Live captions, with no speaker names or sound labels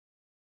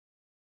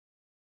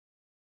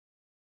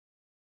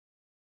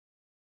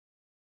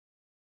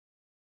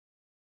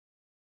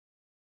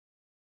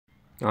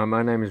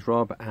My name is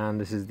Rob, and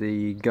this is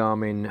the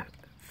Garmin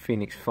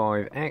Fenix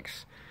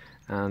 5X,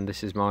 and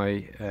this is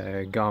my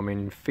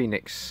Garmin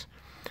Fenix,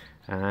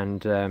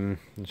 and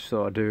just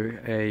thought I'd do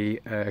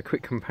a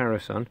quick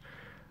comparison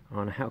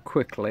on how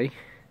quickly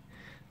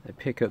they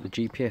pick up the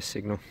GPS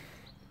signal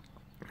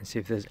and see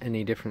if there's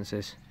any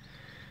differences.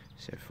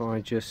 So if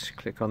I just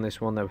click on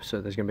this one, so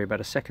there's going to be about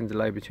a second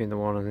delay between the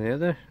one and the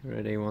other.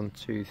 Ready, 1,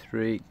 2,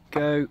 3,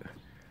 go,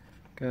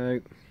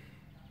 go.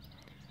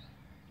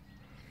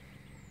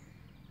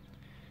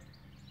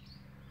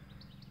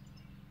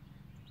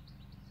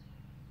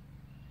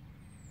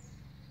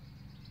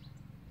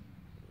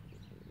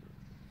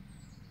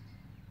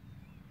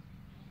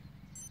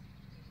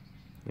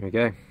 There we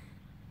go.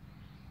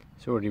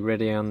 It's already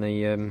ready on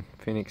the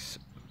Fenix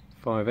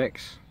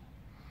 5X.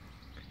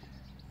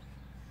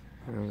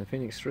 And the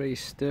Fenix 3 is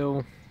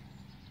still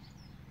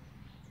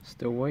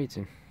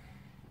waiting.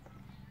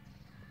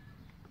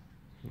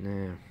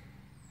 Now,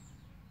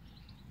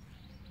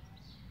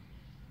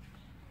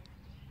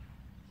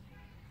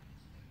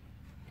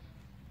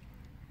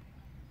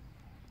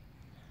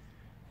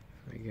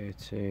 if we go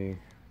to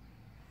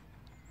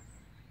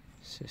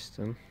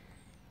System,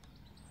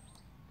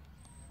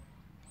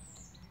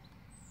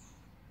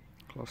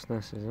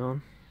 closeness is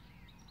on,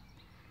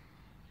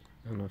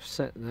 and I've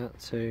set that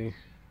to,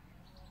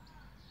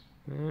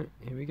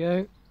 here we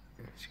go,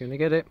 it's going to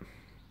get it.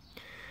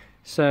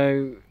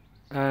 So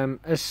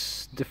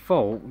as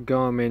default,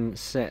 Garmin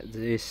set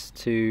this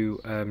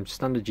to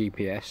standard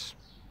GPS,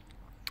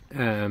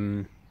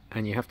 and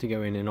you have to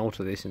go in and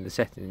alter this in the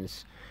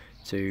settings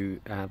to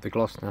have the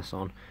glossiness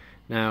on.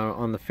 Now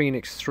on the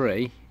Fenix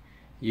 3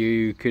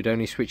 you could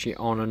only switch it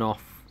on and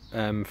off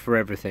for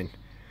everything.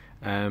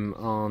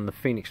 On the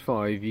Fenix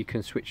 5 you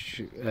can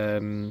switch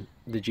the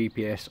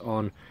GPS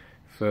on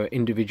for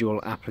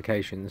individual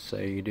applications, so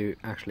you do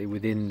actually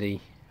within the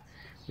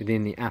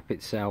app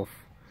itself.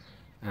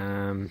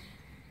 Oh,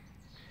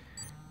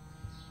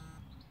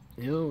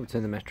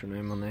 turn the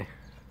metronome on there.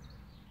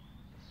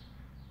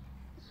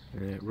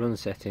 Run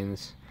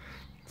settings.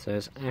 So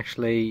it's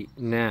actually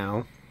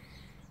now,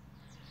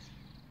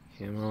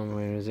 come on,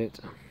 where is it?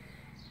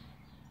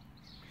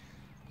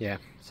 Yeah,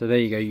 so there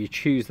you go, you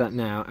choose that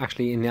now,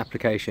 actually in the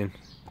application.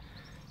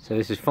 So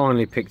this is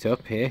finally picked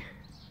up here,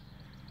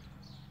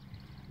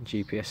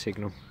 GPS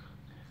signal.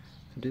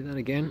 So do that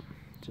again,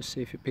 just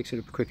see if it picks it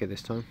up quicker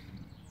this time.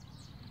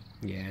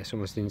 Yeah, it's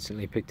almost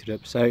instantly picked it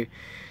up. So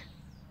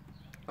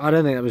I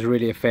don't think that was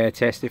really a fair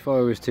test. If I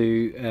was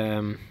to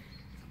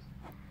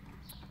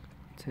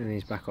turn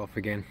these back off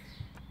again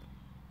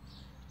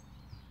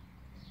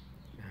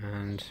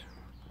and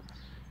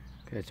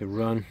go to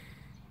run,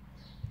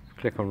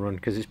 click on run,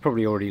 because it's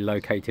probably already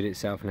located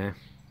itself now.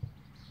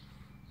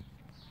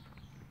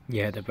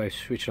 Yeah, they're both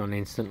switched on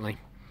instantly.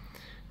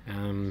 So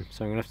I'm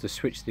going to have to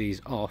switch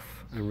these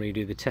off and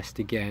redo the test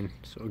again,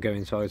 sort of go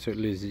inside so it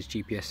loses its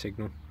GPS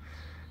signal,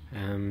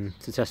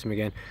 to test them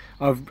again.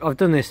 I've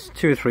done this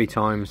 2 or 3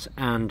 times,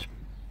 and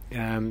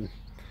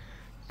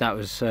that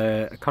was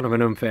kind of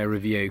an unfair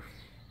review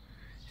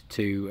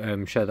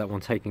to show that one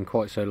taking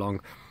quite so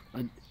long.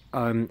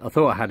 I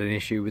thought I had an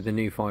issue with the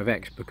new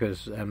 5X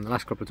because the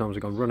last couple of times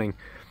I've gone running,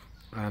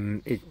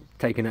 it's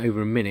taken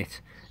over a minute,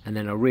 and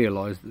then I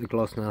realised that the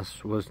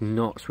glossiness was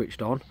not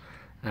switched on,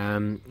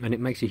 and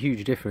it makes a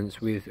huge difference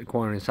with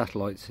acquiring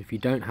satellites. If you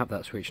don't have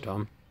that switched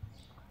on,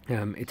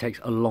 it takes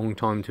a long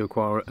time to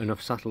acquire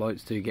enough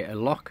satellites to get a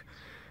lock.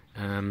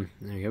 There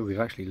we go, we've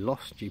actually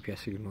lost GPS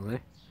signal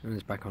there, and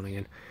it's back on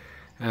again.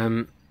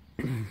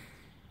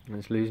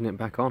 It's losing it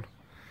back on.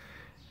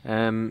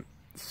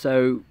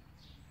 So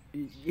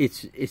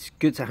it's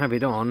good to have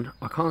it on.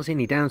 I can't see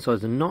any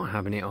downsides of not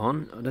having it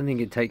on. I don't think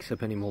it takes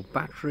up any more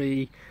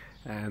battery.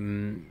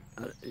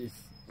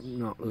 It's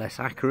not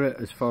less accurate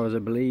as far as I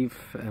believe.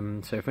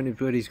 So if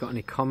anybody's got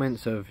any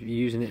comments of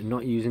using it and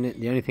not using it,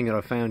 the only thing that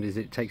I found is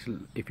it takes,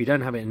 if you don't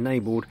have it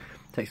enabled,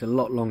 it takes a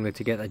lot longer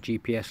to get that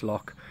GPS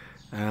lock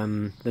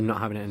than not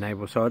having it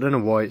enabled. So I don't know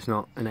why it's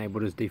not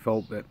enabled as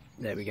default, but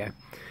there we go.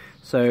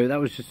 So that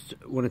was just,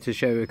 wanted to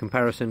show a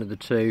comparison of the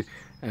two.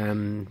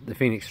 The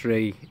Fenix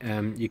 3,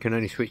 you can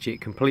only switch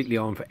it completely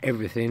on for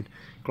everything,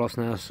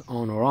 glossiness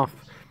on or off,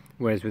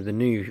 whereas with the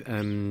new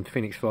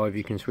Fenix 5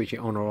 you can switch it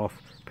on or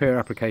off per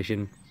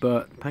application,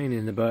 but pain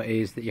in the butt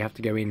is that you have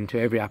to go into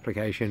every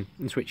application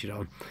and switch it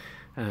on.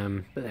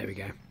 But there we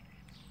go.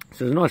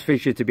 So it's a nice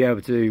feature to be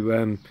able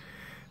to,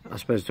 I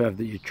suppose, to have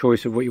your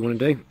choice of what you want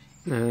to do,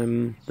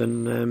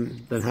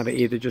 than have it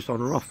either just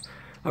on or off.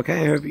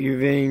 Okay, I hope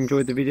you've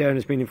enjoyed the video and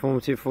it's been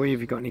informative for you. If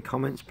you've got any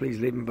comments, please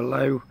leave them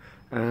below.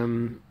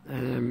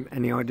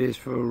 Any ideas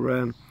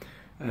for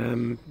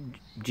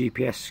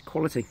GPS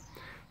quality.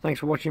 Thanks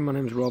for watching. My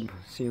name's Rob.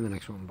 See you in the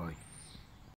next one. Bye.